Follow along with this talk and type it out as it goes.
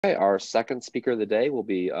Okay, our second speaker of the day will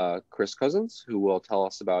be Chris Couzens, who will tell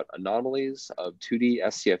us about anomalies of 2D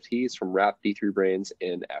SCFTs from wrapped D3 branes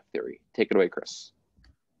in F-theory. Take it away, Chris.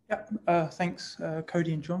 Yeah, thanks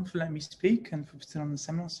Cody and John for letting me speak and for putting on the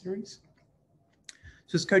seminar series.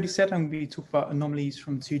 So as Cody said, I'm going to be talking about anomalies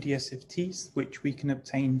from 2D SCFTs, which we can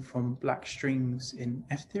obtain from black strings in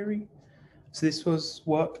F-theory. So this was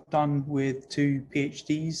work done with two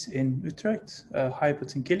PhDs in Utrecht,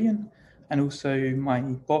 Hybert and Gillian, and also my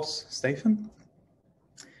boss, Stefan.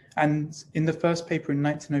 And in the first paper in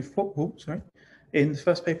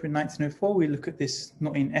 1904, we look at this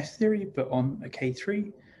not in F-theory, but on a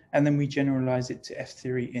K3, and then we generalize it to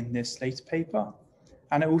F-theory in this later paper.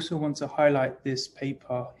 And I also want to highlight this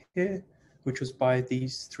paper here, which was by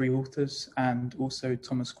these three authors, and also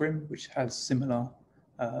Thomas Grimm, which has similar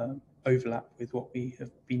overlap with what we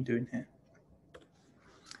have been doing here.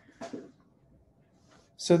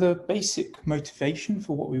 So the basic motivation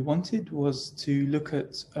for what we wanted was to look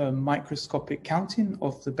at microscopic counting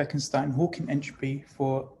of the Bekenstein-Hawking entropy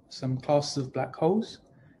for some classes of black holes.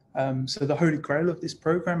 So the holy grail of this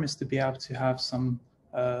program is to be able to have some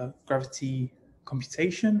gravity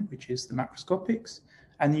computation, which is the macroscopics,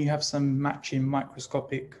 and you have some matching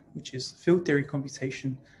microscopic, which is field theory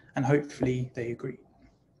computation, and hopefully they agree.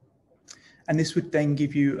 And this would then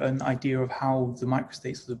give you an idea of how the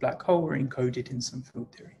microstates of the black hole were encoded in some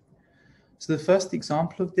field theory. So the first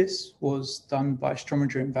example of this was done by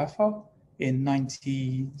Strominger and Vafa in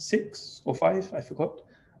 96 or 5, I forgot,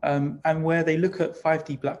 and where they look at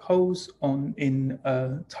 5D black holes in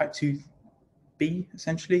type 2b,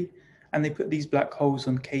 essentially, and they put these black holes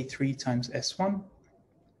on K3 times S1.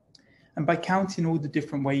 And by counting all the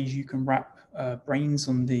different ways you can wrap branes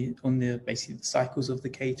on the basically the cycles of the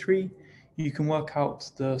K3, you can work out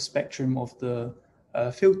the spectrum of the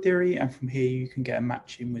field theory, and from here you can get a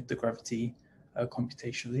matching with the gravity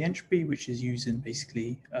computation of the entropy, which is using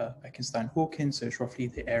basically Bekenstein-Hawking, so it's roughly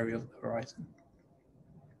the area of the horizon.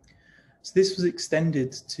 So this was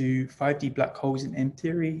extended to 5D black holes in M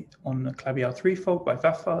theory on a Calabi threefold by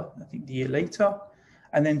Vafa, I think the year later,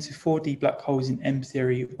 and then to 4D black holes in M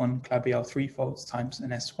theory on Calabi threefolds times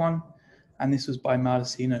an S1, and this was by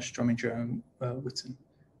Maldacena, Strominger, and Witten,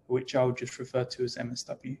 which I'll just refer to as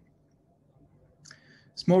MSW.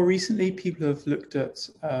 So more recently, people have looked at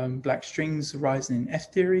black strings arising in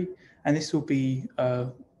F theory, and this will be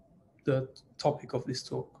the topic of this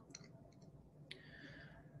talk.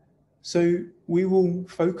 So we will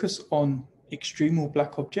focus on extremal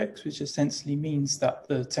black objects, which essentially means that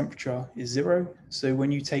the temperature is 0. So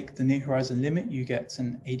when you take the near horizon limit, you get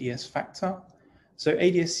an ADS factor. So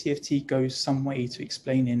ADS-CFT goes some way to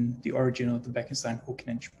explaining the origin of the Bekenstein-Hawking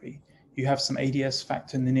entropy. You have some ADS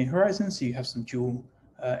factor in the near horizon, so you have some dual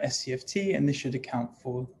SCFT, and this should account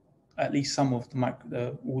for at least some of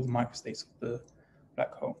all the microstates of the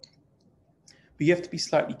black hole. But you have to be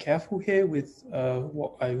slightly careful here with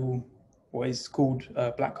what is called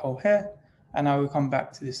black hole hair, and I will come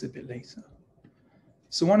back to this a bit later.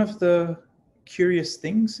 So one of the curious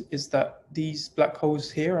things is that these black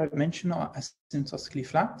holes here I've mentioned are asymptotically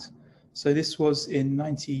flat. So this was in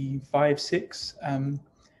 95-6, and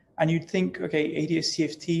you'd think, okay,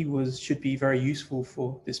 ADS-CFT should be very useful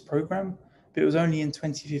for this program, but it was only in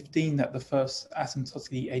 2015 that the first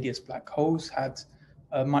asymptotically ADS black holes had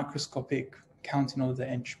a microscopic counting of the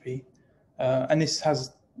entropy, and this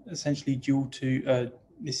has essentially due to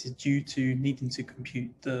needing to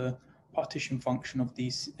compute the partition function of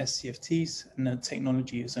these SCFTs, and the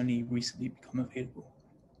technology has only recently become available.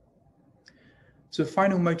 So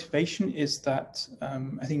final motivation is that,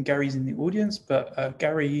 I think Gary's in the audience, but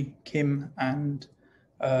Gary, Kim, and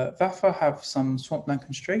Vafa have some swampland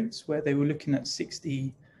constraints where they were looking at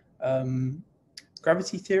 6D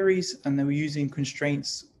gravity theories, and they were using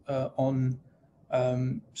constraints on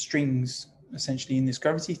strings, essentially in this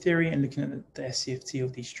gravity theory, and looking at the SCFT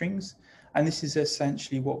of these strings. And this is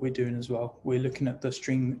essentially what we're doing as well. We're looking at the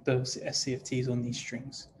SCFTs on these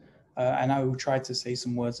strings. And I will try to say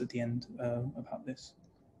some words at the end about this.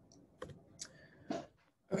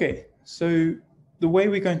 Okay, so the way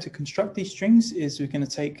we're going to construct these strings is we're going to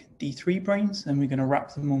take D3 branes and we're going to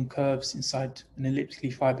wrap them on curves inside an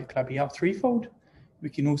elliptically fibered Calabi threefold. We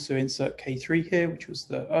can also insert K3 here, which was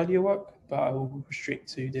the earlier work, but I will restrict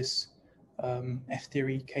to this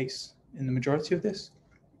F-theory case in the majority of this.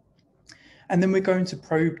 And then we're going to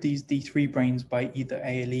probe these D3 branes by either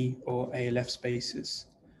ALE or ALF spaces.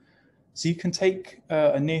 So you can take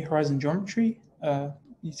a near horizon geometry.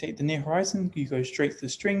 You take the near horizon, you go straight to the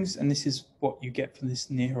strings, and this is what you get from this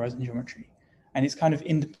near horizon geometry. And it's kind of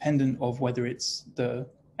independent of whether it's the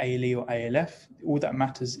ALE or ALF. All that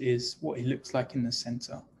matters is what it looks like in the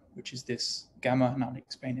center. which is this gamma, and I'll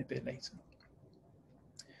explain it a bit later.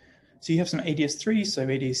 So you have some ADS3, so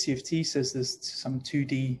ADS-CFT says there's some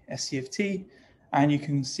 2D SCFT, and you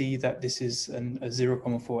can see that this is a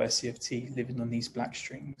 0,4 SCFT living on these black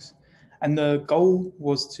strings. And the goal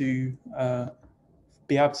was to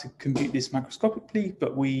be able to compute this macroscopically,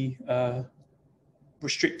 but we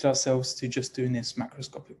restrict ourselves to just doing this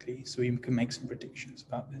macroscopically, so we can make some predictions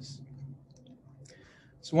about this.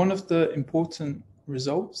 So one of the important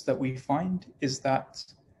results that we find is that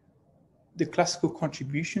the classical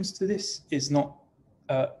contributions to this is not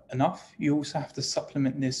enough. You also have to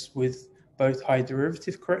supplement this with both high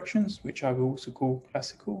derivative corrections, which I will also call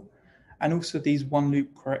classical, and also these one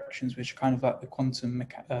loop corrections, which are kind of like the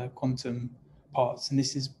quantum parts. And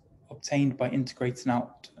this is obtained by integrating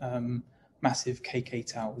out massive KK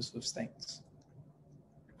towers of states.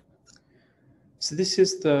 So this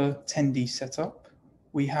is the 10D setup.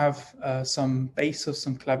 We have some base of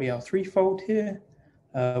some Calabi threefold here.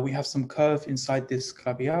 We have some curve inside this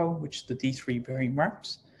Calabi, which is the D3 brane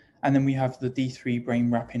wraps. And then we have the D3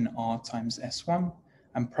 brane wrap in R times S1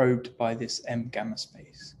 and probed by this M gamma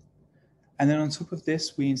space. And then on top of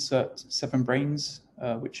this, we insert 7 branes,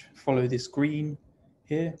 which follow this green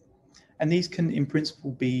here. And these can, in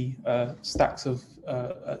principle, be stacks of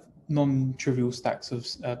non-trivial stacks of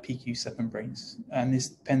PQ7 branes. And this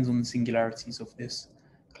depends on the singularities of this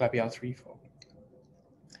Calabi threefold.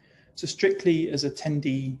 So strictly as a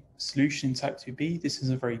 10D solution in type 2b, this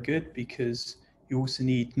isn't very good because you also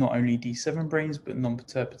need not only D7 branes, but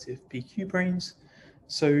non-perturbative PQ branes.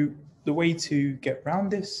 So the way to get around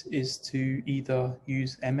this is to either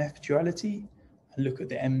use MF duality and look at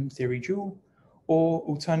the M theory dual, or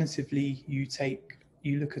alternatively, you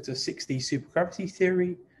look at a 6D supergravity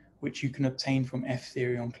theory, which you can obtain from F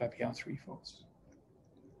theory on Calabi threefolds.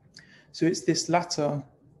 So it's this latter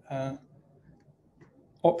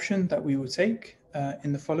option that we will take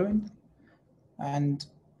in the following. And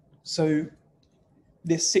so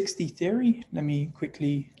this 6D theory, let me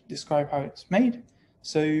quickly describe how it's made.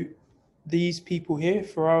 So these people here,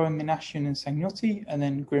 Ferrara, Minasian, and Sagnotti, and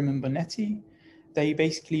then Grimm and Bonetti, they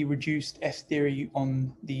basically reduced F theory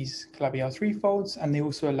on these Calabi threefolds, and they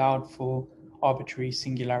also allowed for arbitrary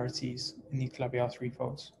singularities in the Calabi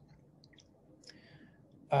threefolds.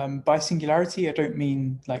 By singularity, I don't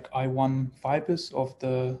mean like I1 fibers of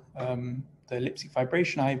the elliptic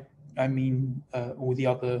vibration. I mean all the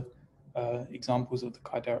other examples of the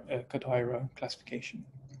Kodaira classification.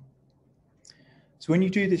 So when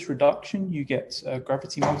you do this reduction, you get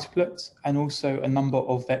gravity multiplets and also a number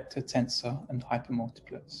of vector, tensor, and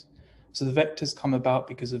hypermultiplets. So the vectors come about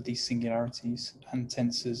because of these singularities, and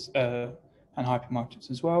tensors and hypermultiplets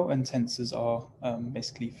as well, and tensors are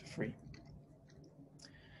basically for free.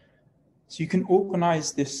 So you can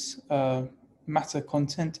organize this matter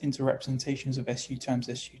content into representations of SU times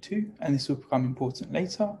SU2, and this will become important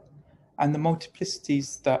later. And the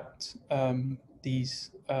multiplicities that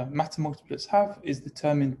these matter multiplets have is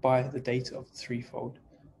determined by the data of the threefold,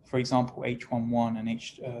 for example, H11 and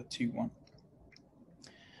H21.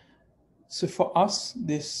 So for us,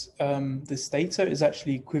 this data is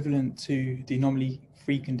actually equivalent to the anomaly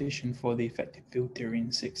free condition for the effective field theory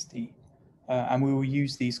in 6D. And we will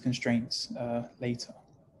use these constraints later.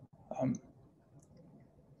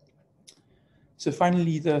 So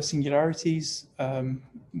finally, the singularities,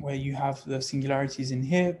 where you have the singularities in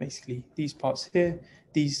here, basically these parts here,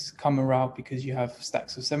 these come around because you have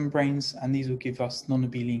stacks of 7 branes, and these will give us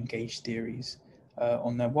non-abelian gauge theories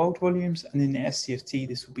on their world volumes. And in the SCFT,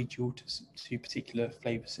 this will be due to particular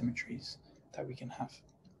flavor symmetries that we can have.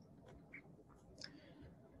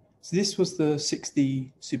 So this was the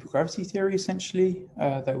 6D supergravity theory, essentially,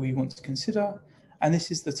 that we want to consider. And this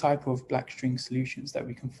is the type of black string solutions that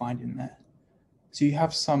we can find in there. So you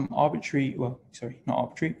have some arbitrary, well, sorry, not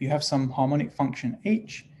arbitrary, you have some harmonic function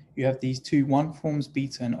H, you have these two one forms,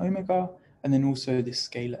 beta and omega, and then also this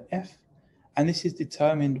scalar F. And this is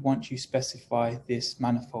determined once you specify this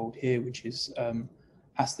manifold here, which is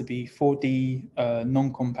has to be 4D,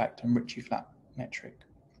 non-compact, and Ricci flat metric.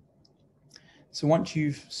 So once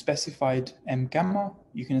you've specified M gamma,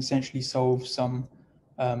 you can essentially solve some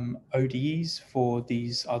ODEs for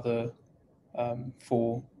these other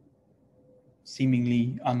 4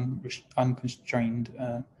 seemingly unconstrained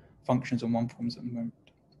functions on one forms at the moment.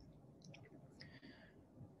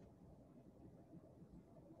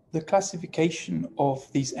 The classification of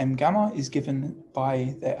these M gamma is given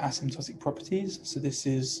by their asymptotic properties. So this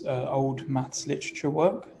is old maths literature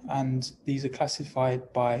work, and these are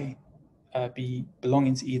classified by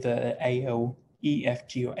belonging to either A, L, E, F,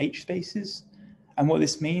 G, or H spaces. And what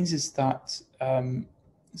this means is that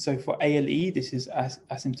So for ALE, this is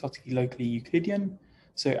asymptotically locally Euclidean.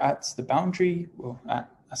 So at the boundary, well, at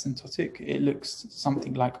asymptotic, it looks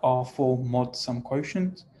something like R4 mod some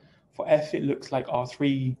quotient. For F, it looks like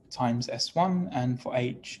R3 times S1, and for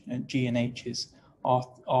H, G and H is R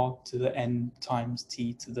to the N times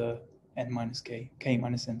T to the N minus K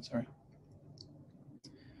minus N, sorry.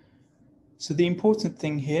 So the important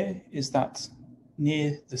thing here is that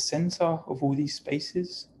near the center of all these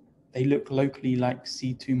spaces, they look locally like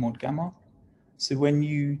C2 mod gamma. So when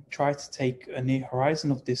you try to take a near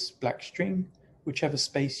horizon of this black string, whichever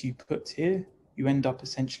space you put here, you end up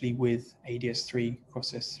essentially with ADS3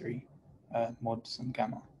 cross S3 mod some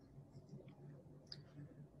gamma.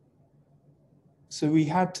 So we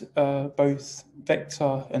had both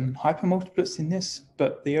vector and hypermultiplets in this,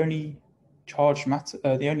 but the only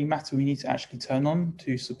matter we need to actually turn on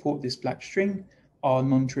to support this black string are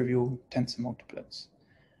non-trivial tensor multiplets.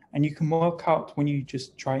 And you can work out when you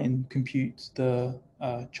just try and compute the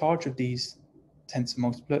charge of these tensor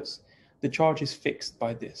multiplets, the charge is fixed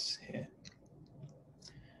by this here.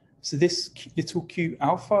 So this little q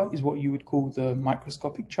alpha is what you would call the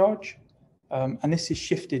microscopic charge. And this is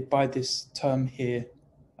shifted by this term here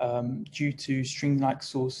due to string-like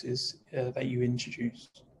sources that you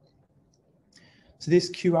introduced. So this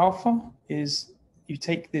q alpha is, you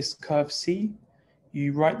take this curve C,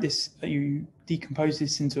 you write this, you decompose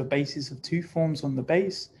this into a basis of two forms on the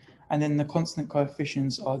base, and then the constant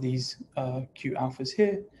coefficients are these q alphas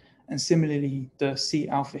here. And similarly, the C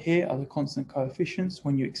alpha here are the constant coefficients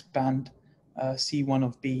when you expand C1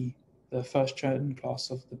 of B, the first Chern class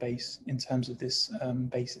of the base, in terms of this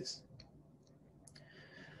basis.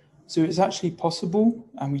 So it's actually possible,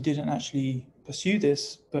 and we didn't actually pursue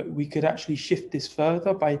this, but we could actually shift this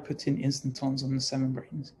further by putting instantons on the 7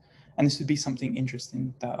 branes. And this would be something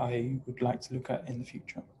interesting that I would like to look at in the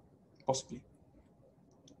future, possibly.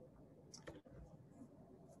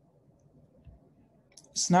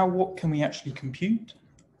 So now what can we actually compute?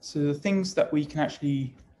 So the things that we can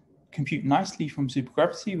actually compute nicely from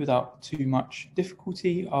supergravity without too much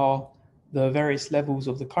difficulty are the various levels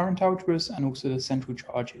of the current algebras and also the central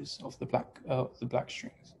charges of the black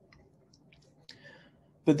strings.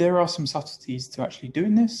 But there are some subtleties to actually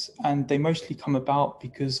doing this, and they mostly come about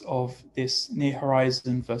because of this near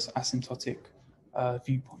horizon versus asymptotic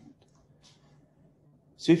viewpoint.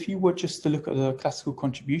 So if you were just to look at the classical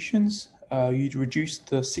contributions, you'd reduce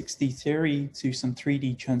the 6D theory to some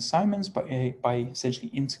 3D Chern-Simons by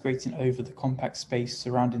essentially integrating over the compact space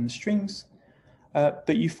surrounding the strings.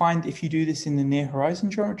 But you find if you do this in the near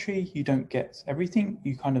horizon geometry, you don't get everything.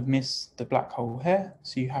 You kind of miss the black hole here.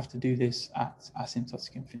 So you have to do this at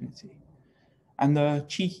asymptotic infinity. And the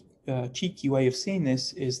cheeky way of seeing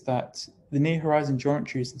this is that the near horizon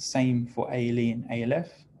geometry is the same for ALE and ALF.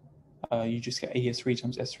 You just get ADS3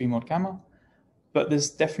 times S3 mod gamma. But there's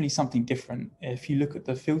definitely something different. If you look at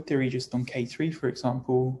the field theory just on K3, for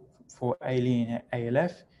example, for ALE and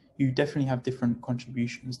ALF, you definitely have different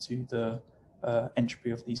contributions to the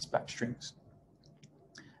entropy of these black strings.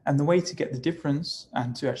 And the way to get the difference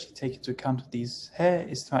and to actually take into account of these here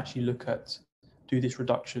is to actually do this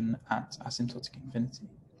reduction at asymptotic infinity.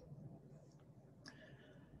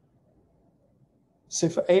 So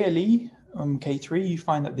for ALE on K3, you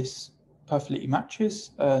find that this perfectly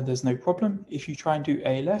matches, there's no problem. If you try and do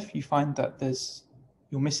ALF, you find that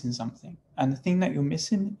you're missing something. And the thing that you're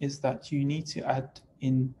missing is that you need to add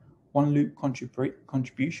in one loop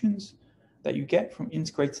contributions that you get from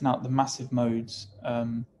integrating out the massive modes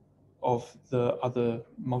of the other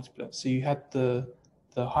multiplets. So you had the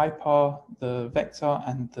hyper, the vector,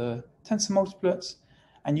 and the tensor multiplets,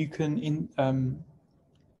 and you can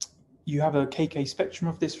you have a KK spectrum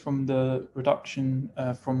of this from the reduction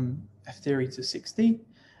from F theory to 6D,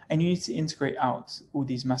 and you need to integrate out all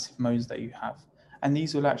these massive modes that you have, and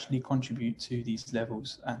these will actually contribute to these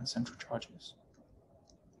levels and central charges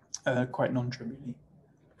quite non-trivially.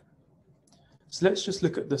 So let's just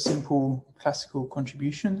look at the simple classical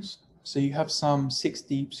contributions. So you have some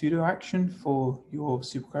 6D pseudo action for your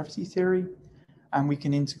supergravity theory, and we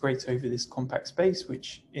can integrate over this compact space,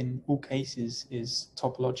 which in all cases is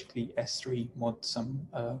topologically S3 mod some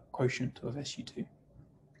quotient of SU2.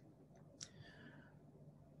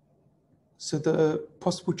 So the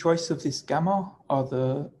possible choice of this gamma are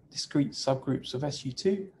the discrete subgroups of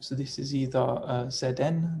SU2. So this is either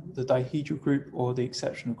Zn, the dihedral group, or the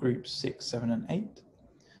exceptional groups 6, 7, and 8.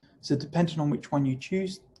 So depending on which one you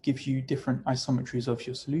choose, gives you different isometries of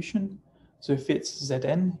your solution. So if it's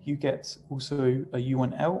Zn, you get also a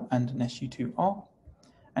U1L and an SU2R.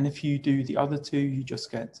 And if you do the other two, you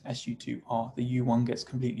just get SU2R. The U1 gets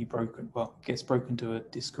completely broken, well, gets broken to a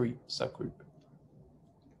discrete subgroup.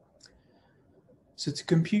 So to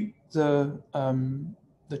compute the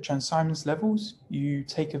Chern-Simons levels, you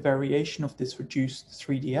take a variation of this reduced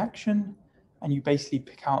 3D action, and you basically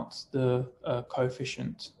pick out the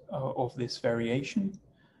coefficient of this variation.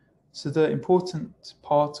 So the important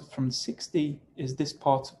part from 60 is this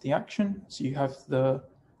part of the action. So you have the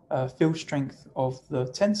field strength of the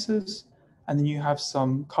tensors, and then you have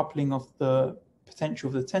some coupling of the potential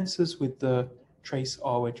of the tensors with the trace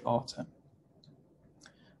R wedge R term.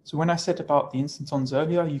 So when I said about the instantons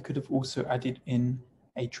earlier, you could have also added in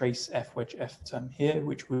a trace F wedge F term here,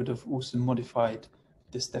 which would have also modified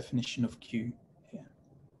this definition of Q here.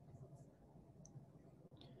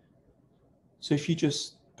 So if you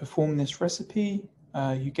just perform this recipe,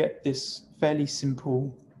 you get this fairly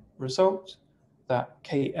simple result that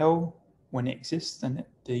KL, when it exists, and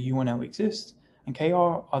the U1L exists, and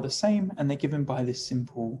KR are the same, and they're given by this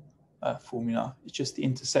simple formula. It's just the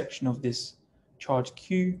intersection of this charge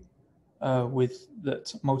Q with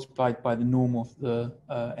that multiplied by the norm of the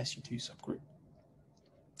SU2 subgroup.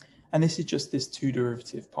 And this is just this two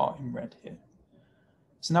derivative part in red here.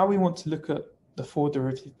 So now we want to look at the four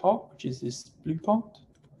derivative part, which is this blue part.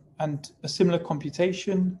 And a similar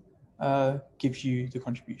computation gives you the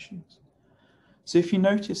contributions. So if you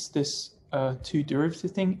notice this two derivative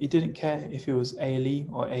thing, it didn't care if it was ALE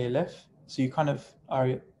or ALF. So you kind of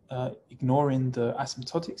are ignoring the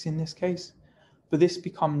asymptotics in this case. But this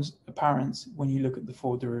becomes apparent when you look at the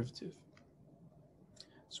four derivative.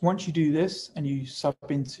 So once you do this and you sub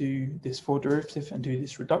into this four derivative and do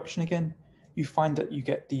this reduction again, you find that you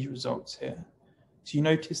get these results here. So you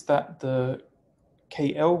notice that the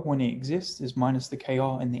KL, when it exists, is minus the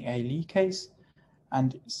KR in the ALE case,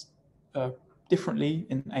 and differently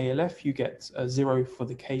in ALF, you get a 0 for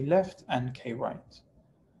the K left and K right.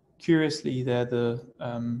 Curiously, they're the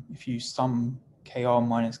if you sum KR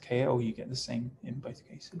minus KL, you get the same in both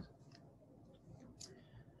cases.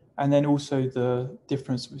 And then also the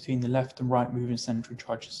difference between the left and right moving central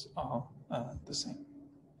charges are the same.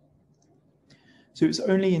 So it's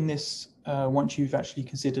only in this, once you've actually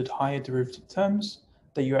considered higher derivative terms,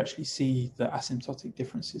 that you actually see the asymptotic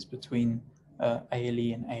differences between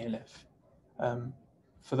ALE and ALF.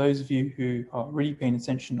 For those of you who are really paying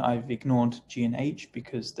attention, I've ignored G and H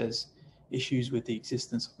because there's issues with the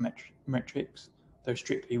existence of metrics, though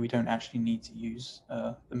strictly we don't actually need to use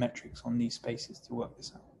the metrics on these spaces to work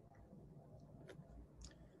this out.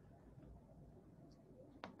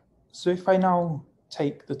 So if I now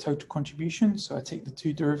take the total contribution, so I take the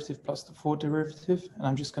two derivative plus the four derivative, and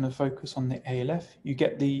I'm just going to focus on the ALF, you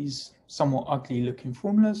get these somewhat ugly looking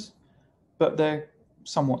formulas, but they're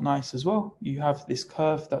somewhat nice as well. You have this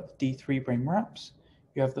curve that the D3 brane wraps.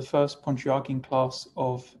 You have the first Pontryagin class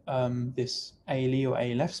of this ALE or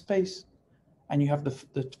ALF space, and you have the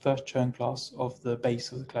first Chern class of the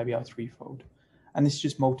base of the Calabi threefold. And this is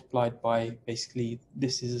just multiplied by basically,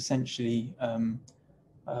 this is essentially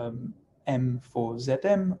M for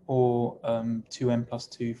Zm or 2M plus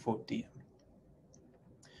 2 for Dm.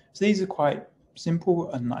 So these are quite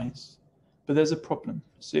simple and nice, but there's a problem.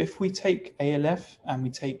 So if we take ALF and we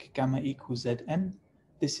take gamma equals Zn,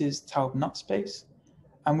 this is Taub nut space,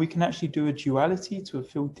 and we can actually do a duality to a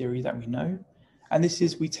field theory that we know. And this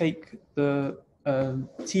is, we take the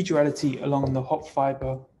T duality along the hop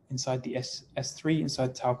fiber inside the S3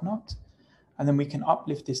 inside Taub nut, and then we can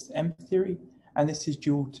uplift this to M theory, and this is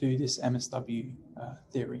dual to this MSW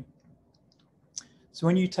theory. So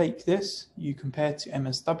when you take this, you compare to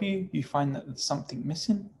MSW, you find that there's something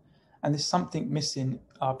missing, and this something missing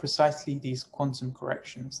are precisely these quantum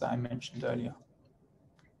corrections that I mentioned earlier.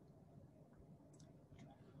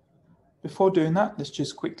 Before doing that, let's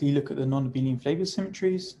just quickly look at the non-abelian flavor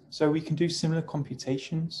symmetries. So we can do similar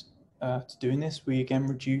computations to doing this. We again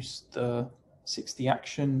reduce the 60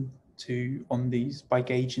 action on these by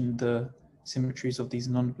gauging the symmetries of these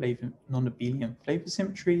non-abelian flavor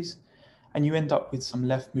symmetries, and you end up with some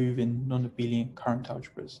left moving non-abelian current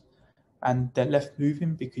algebras. And they're left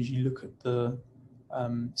moving because you look at the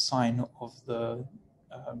sign of the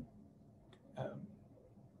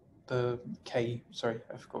K, sorry,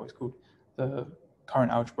 I forgot what it's called, the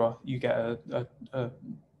current algebra, you get a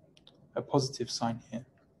positive sign here.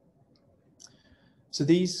 So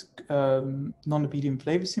these non-abelian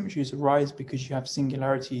flavor symmetries arise because you have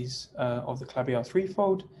singularities of the Calabi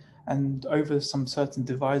threefold, and over some certain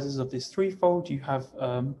divisors of this threefold, you have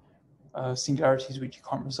singularities which you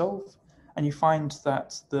can't resolve, and you find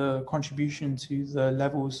that the contribution to the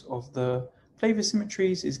levels of the flavor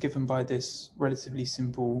symmetries is given by this relatively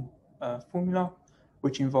simple formula,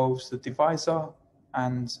 which involves the divisor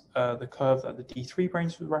and the curve that the D3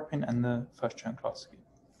 branes were wrapping and the first Chern class.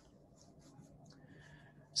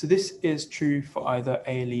 So this is true for either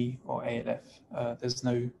ALE or ALF. There's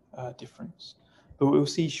no difference. But we'll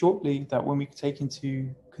see shortly that when we take into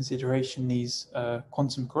consideration these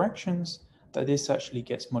quantum corrections, that this actually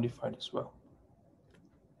gets modified as well.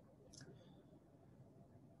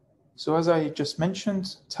 So as I just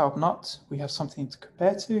mentioned, Taub nut, we have something to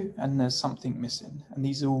compare to, and there's something missing, and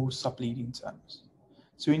these are all subleading terms.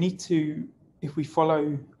 So we need to, if we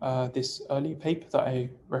follow this earlier paper that I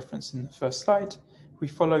referenced in the first slide, if we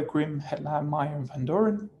follow Grimm, Hetland, Meyer, and Van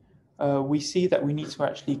Doren, we see that we need to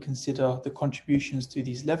actually consider the contributions to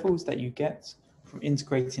these levels that you get from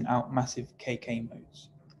integrating out massive KK modes.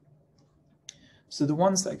 So the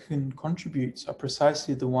ones that can contribute are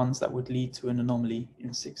precisely the ones that would lead to an anomaly in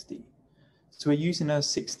 6D. So we're using a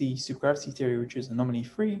 6D supergravity theory, which is anomaly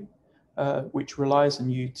free, which relies on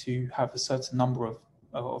you to have a certain number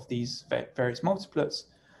of these various multiplets.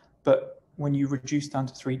 But when you reduce down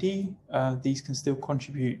to 3D, these can still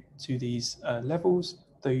contribute to these levels,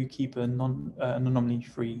 though you keep an anomaly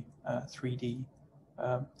free 3D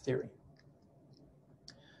theory.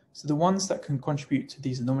 So the ones that can contribute to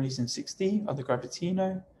these anomalies in 6D are the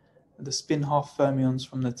gravitino, the spin half fermions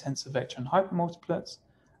from the tensor vector and hypermultiplets,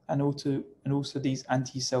 and also these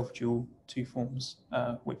anti-self-dual two forms,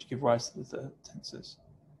 which give rise to the tensors.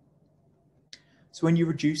 So when you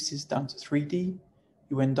reduce this down to 3D,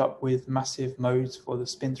 you end up with massive modes for the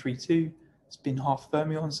spin 3-2, spin half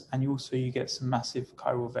fermions, and you get some massive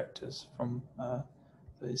chiral vectors from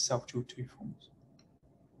the self-dual two forms.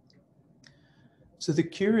 So the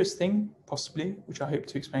curious thing, possibly, which I hope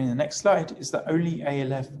to explain in the next slide, is that only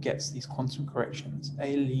ALF gets these quantum corrections.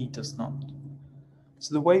 ALE does not.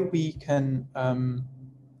 So the way we can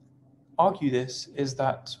argue this is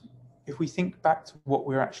that if we think back to what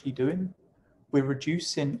we're actually doing, we're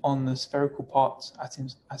reducing on the spherical part at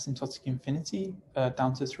asymptotic infinity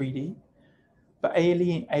down to 3D, but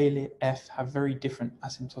ALE and ALF have very different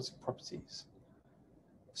asymptotic properties.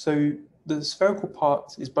 So the spherical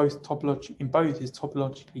part is topologically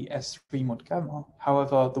S3 mod gamma.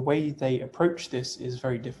 However, the way they approach this is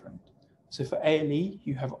very different. So for ALE,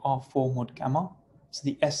 you have R4 mod gamma. So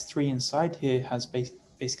the S3 inside here has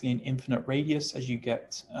basically an infinite radius as you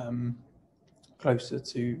get closer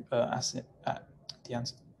to the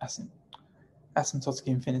asymptotic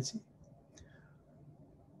infinity.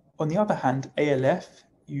 On the other hand, ALF,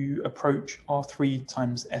 you approach R3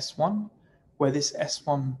 times S1, where this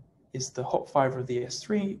S1 is the hot fiber of the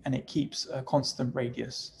S3 and it keeps a constant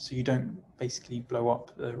radius. So you don't basically blow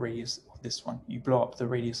up the radius of this one. You blow up the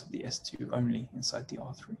radius of the S2 only inside the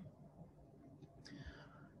R3.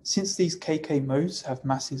 Since these KK modes have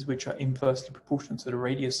masses which are inversely proportional to the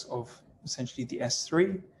radius of essentially the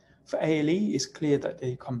S3, for ALE it's clear that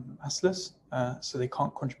they become massless, so they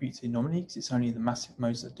can't contribute to the anomaly because it's only the massive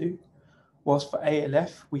modes that do. Whilst for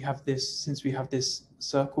ALF, we have this, since we have this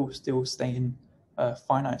circle still staying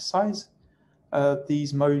finite size,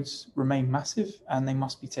 these modes remain massive and they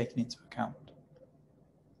must be taken into account.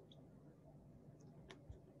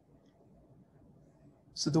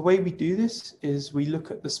 So the way we do this is we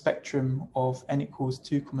look at the spectrum of n equals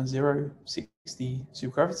 2, 0, 6D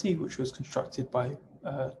supergravity, which was constructed by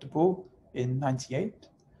de Boer in 98.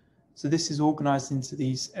 So this is organized into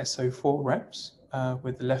these SO4 reps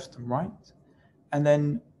with the left and right. And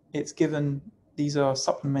then it's given, these are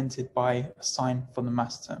supplemented by a sign for the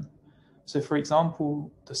mass term. So for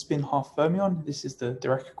example, the spin half fermion, this is the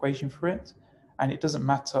direct equation for it, and it doesn't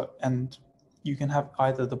matter, and you can have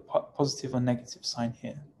either the positive or negative sign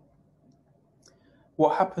here.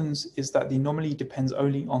 What happens is that the anomaly depends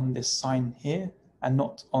only on this sign here and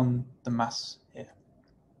not on the mass here.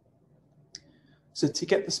 So to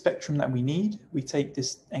get the spectrum that we need, we take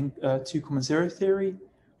this 2, 0 theory,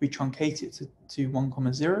 we truncate it to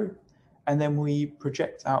 1, 0, and then we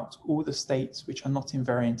project out all the states which are not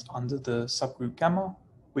invariant under the subgroup gamma,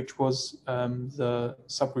 which was the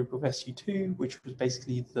subgroup of SU2, which was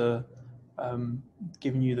basically the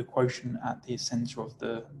giving you the quotient at the center of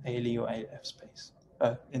the ALE or ALF space.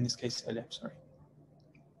 In this case, ALF, sorry.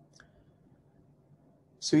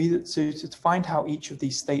 So to find how each of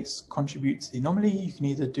these states contribute to the anomaly, you can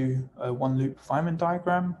either do a one-loop Feynman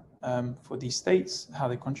diagram for these states, how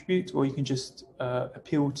they contribute, or you can just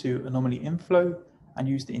appeal to anomaly inflow and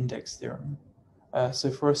use the index theorem. So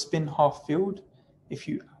for a spin half field, if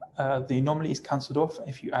you the anomaly is cancelled off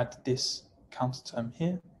if you add this counter term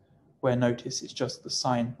here, where notice it's just the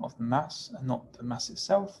sign of the mass and not the mass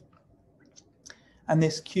itself. And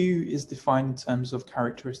this Q is defined in terms of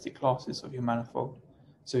characteristic classes of your manifold.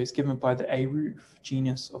 So it's given by the A-roof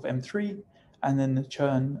genus of M3, and then the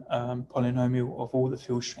Chern polynomial of all the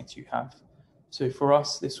field strengths you have. So for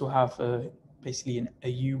us, this will have a basically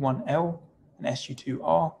a U1L, an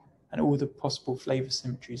SU2R, and all the possible flavor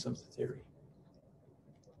symmetries of the theory.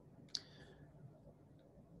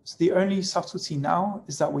 So the only subtlety now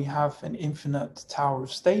is that we have an infinite tower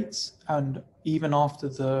of states, and even after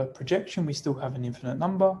the projection, we still have an infinite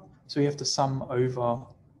number. So we have to sum over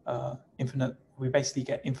infinite. We basically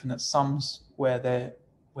get infinite sums where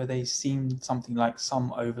they seem something like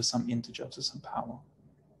sum over some integer to some power.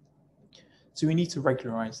 So we need to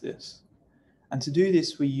regularize this. And to do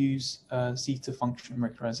this, we use zeta function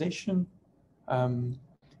regularization.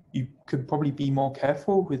 You could probably be more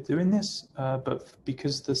careful with doing this, but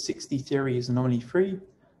because the 6D theory is anomaly free,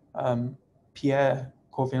 Pierre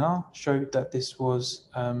Corvillin showed that this was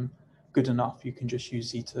good enough. You can just use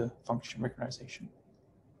zeta function regularization.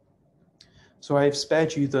 So I've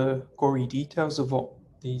spared you the gory details of what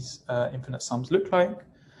these infinite sums look like,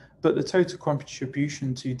 but the total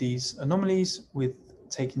contribution to these anomalies, with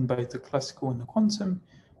taking both the classical and the quantum,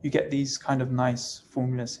 you get these kind of nice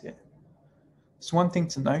formulas here. So one thing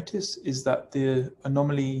to notice is that the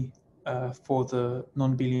anomaly for the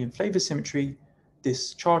non-abelian flavor symmetry,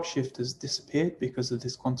 this charge shift has disappeared because of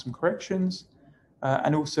this quantum corrections.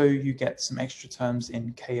 And also you get some extra terms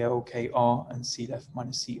in KL, KR, and C left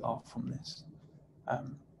minus CR from this.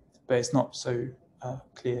 But it's not so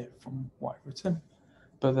clear from what I've written.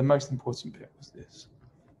 But the most important bit was this.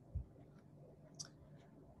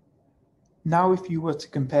 Now, if you were to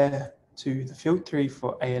compare to the field theory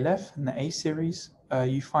for ALF and the A series,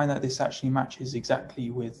 you find that this actually matches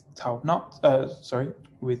exactly with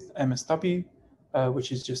with MSW,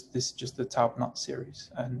 which is just the Taub-Nut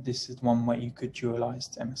series, and this is one where you could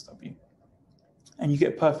dualize to MSW, and you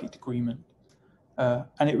get perfect agreement.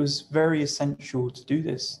 And it was very essential to do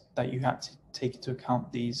this that you had to take into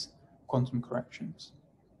account these quantum corrections.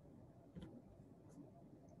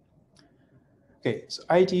 Okay, so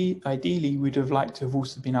ideally, we'd have liked to have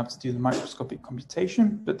also been able to do the microscopic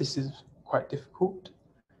computation, but this is quite difficult.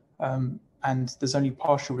 And there's only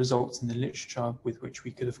partial results in the literature with which we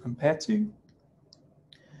could have compared to.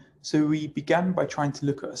 So we began by trying to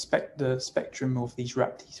look at the spectrum of these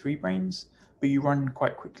RAP-D3 branes, but you run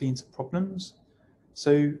quite quickly into problems.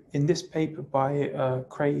 So in this paper by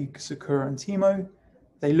Craig, Sakura, and Timo,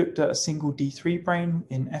 they looked at a single D3 brane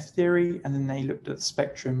in F theory, and then they looked at the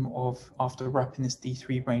spectrum of after wrapping this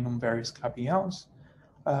D3 brane on various Calabi Ls.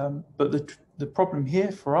 But the problem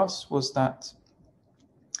here for us was that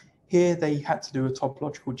here they had to do a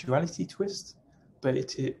topological duality twist, but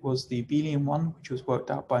it was the abelian one, which was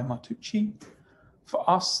worked out by Martucci. For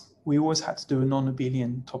us, we always had to do a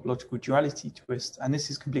non-abelian topological duality twist, and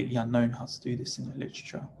this is completely unknown how to do this in the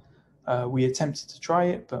literature. We attempted to try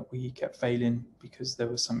it, but we kept failing because there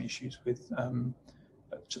were some issues with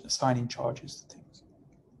assigning charges to things.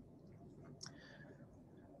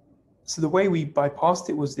 So the way we bypassed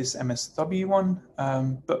it was this MSW one,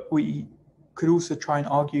 but we could also try and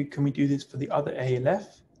argue, can we do this for the other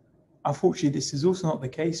ALF? Unfortunately, this is also not the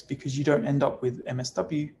case because you don't end up with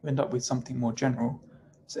MSW, you end up with something more general.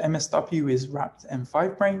 So MSW is wrapped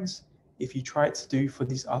M5 branes. If you try it to do for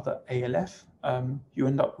these other ALF, you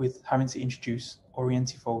end up with having to introduce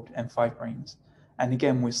orientifold M5 branes. And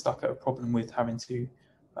again, we're stuck at a problem with having to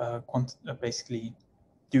basically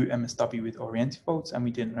do MSW with orientifolds, and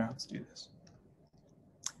we didn't know how to do this.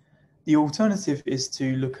 The alternative is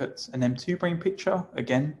to look at an M2 brane picture.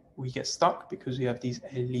 Again, we get stuck because we have these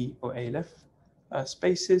ALE or ALF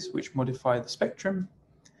spaces which modify the spectrum.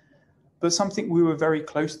 But something we were very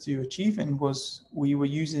close to achieving was we were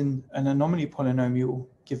using an anomaly polynomial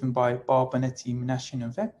given by Bar, Bonetti, Menashian,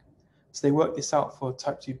 and Vec. So they worked this out for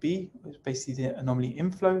type 2b, which is basically the anomaly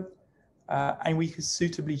inflow, and we could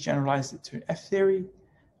suitably generalize it to F theory,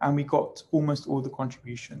 and we got almost all the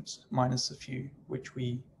contributions, minus a few, which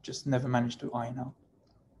we just never managed to iron out.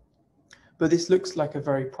 But this looks like a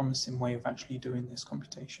very promising way of actually doing this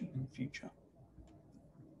computation in the future.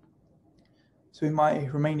 So in my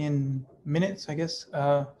remaining minutes, I guess,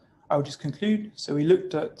 I'll just conclude. So we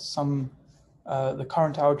looked at some, the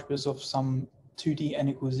current algebras of some 2D n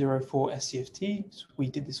equals 0 for SCFTs. We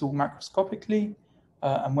did this all macroscopically,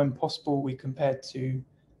 and when possible, we compared to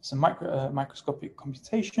some microscopic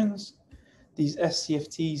computations. These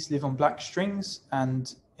SCFTs live on black strings,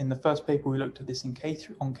 and in the first paper, we looked at this in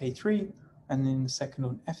K3, and in the second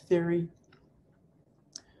on F theory.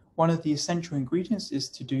 One of the essential ingredients is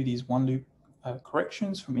to do these one loop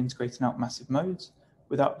corrections from integrating out massive modes.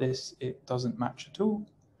 Without this, it doesn't match at all.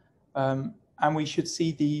 And we should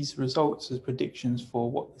see these results as predictions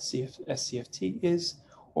for what the SCFT is,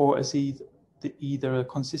 or as either a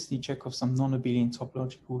consistency check of some non-abelian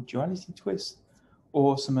topological duality twist,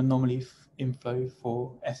 or some anomaly inflow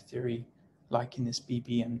for F theory like in this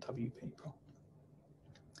BBMW paper.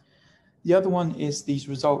 The other one is these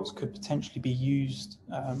results could potentially be used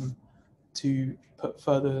to put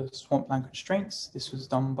further swampland constraints. This was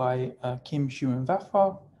done by Kim, Xu, and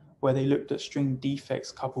Vafa, where they looked at string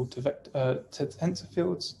defects coupled to tensor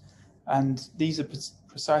fields. And these are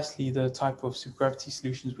precisely the type of supergravity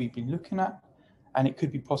solutions we've been looking at. And it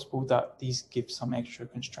could be possible that these give some extra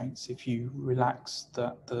constraints if you relax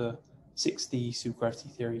that the 6D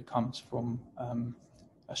supergravity theory comes from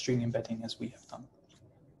a string embedding as we have done.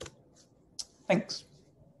 Thanks.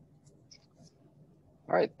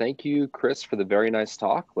 All right, thank you, Chris, for the very nice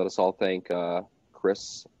talk. Let us all thank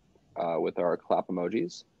Chris with our clap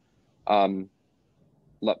emojis.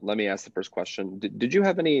 Let me ask the first question. Did you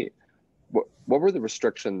have any, what were the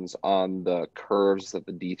restrictions on the curves that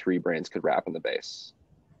the D3 branes could wrap in the base?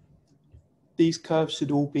 These curves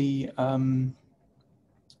should all be,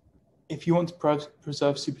 if you want to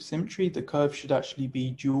preserve supersymmetry, the curve should actually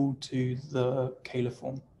be dual to the Kähler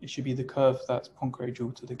form. It should be the curve that's Poincare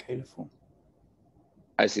dual to the Kähler form.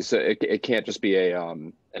 I see. So it can't just be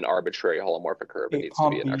an arbitrary holomorphic curve. It needs to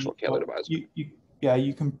be an actual Kähler divisor. Yeah,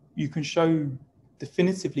 you can show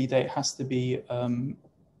definitively that it has to be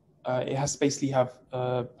it has to basically have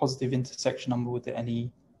a positive intersection number with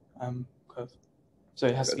any curve. So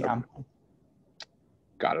it has to be ample.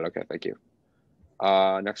 Got it. Okay, thank you.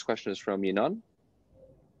 Next question is from Yinan.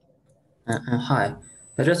 Hi.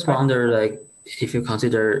 I just wonder, like, if you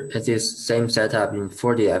consider this same setup in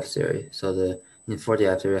 4D theory, so in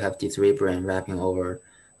 4D theory you have D3 brane wrapping over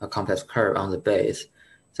a complex curve on the base,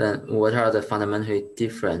 then what are the fundamental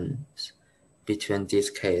difference between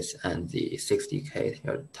this case and the 6D case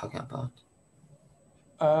you're talking about?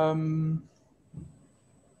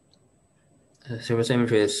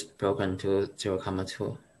 Supersymmetry is broken to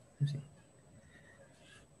 0,2.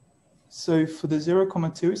 So for the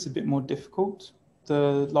 0,2, it's a bit more difficult.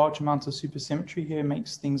 The large amount of supersymmetry here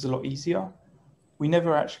makes things a lot easier. We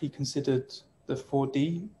never actually considered the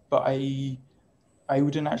 4D, but I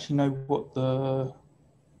wouldn't actually know what the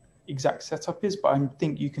exact setup is, but I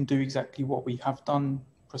think you can do exactly what we have done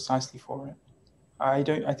precisely for it. I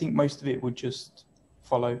think most of it would just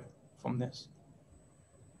follow from this.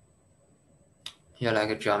 Yeah,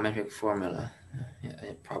 like a geometric formula.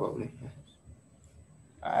 Yeah, probably. Yeah.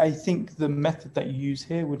 I think the method that you use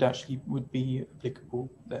here would be applicable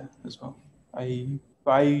there as well.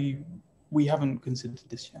 We haven't considered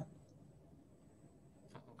this yet.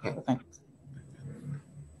 Okay. So thanks.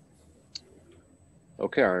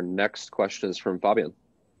 Okay, our next question is from Fabian.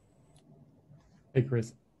 Hey,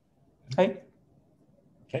 Chris. Hey.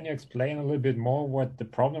 Can you explain a little bit more what the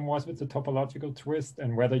problem was with the topological twist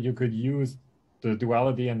and whether you could use the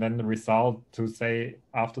duality and then the result to say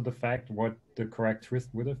after the fact what the correct twist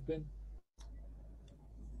would have been?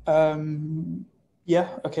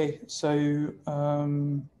 Yeah, okay. So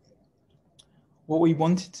what we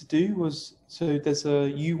wanted to do was, so there's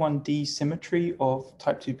a U1D symmetry of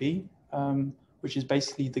type 2b, which is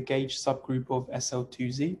basically the gauge subgroup of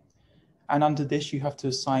SL2Z. And under this, you have to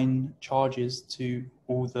assign charges to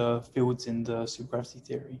all the fields in the supergravity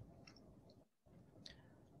theory.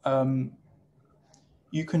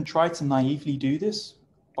 You can try to naively do this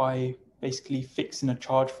by basically fixing a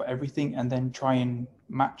charge for everything and then try and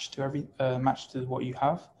match to what you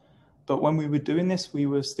have. But when we were doing this, we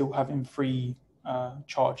were still having free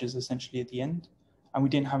charges essentially at the end, and we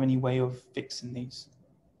didn't have any way of fixing these.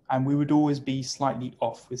 And we would always be slightly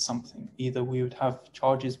off with something. Either we would have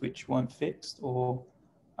charges which weren't fixed, or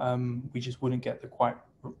we just wouldn't get the quite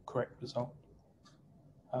correct result.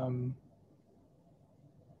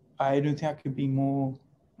 I don't think I could be more,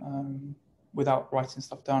 without writing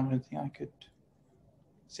stuff down, I don't think I could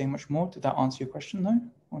say much more. Did that answer your question though,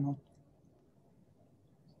 or not?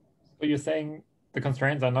 So you're saying the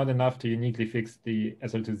constraints are not enough to uniquely fix the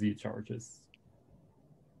SL2Z charges?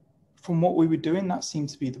 From what we were doing, that seemed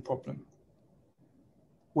to be the problem.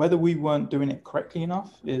 Whether we weren't doing it correctly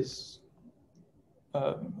enough is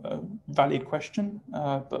a valid question,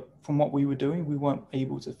 but from what we were doing, we weren't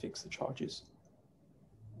able to fix the charges.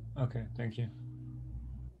 Okay, thank you.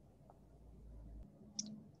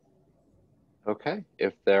 Okay,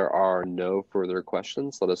 if there are no further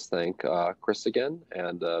questions, let us thank Chris again,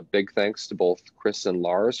 and big thanks to both Chris and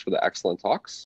Lars for the excellent talks.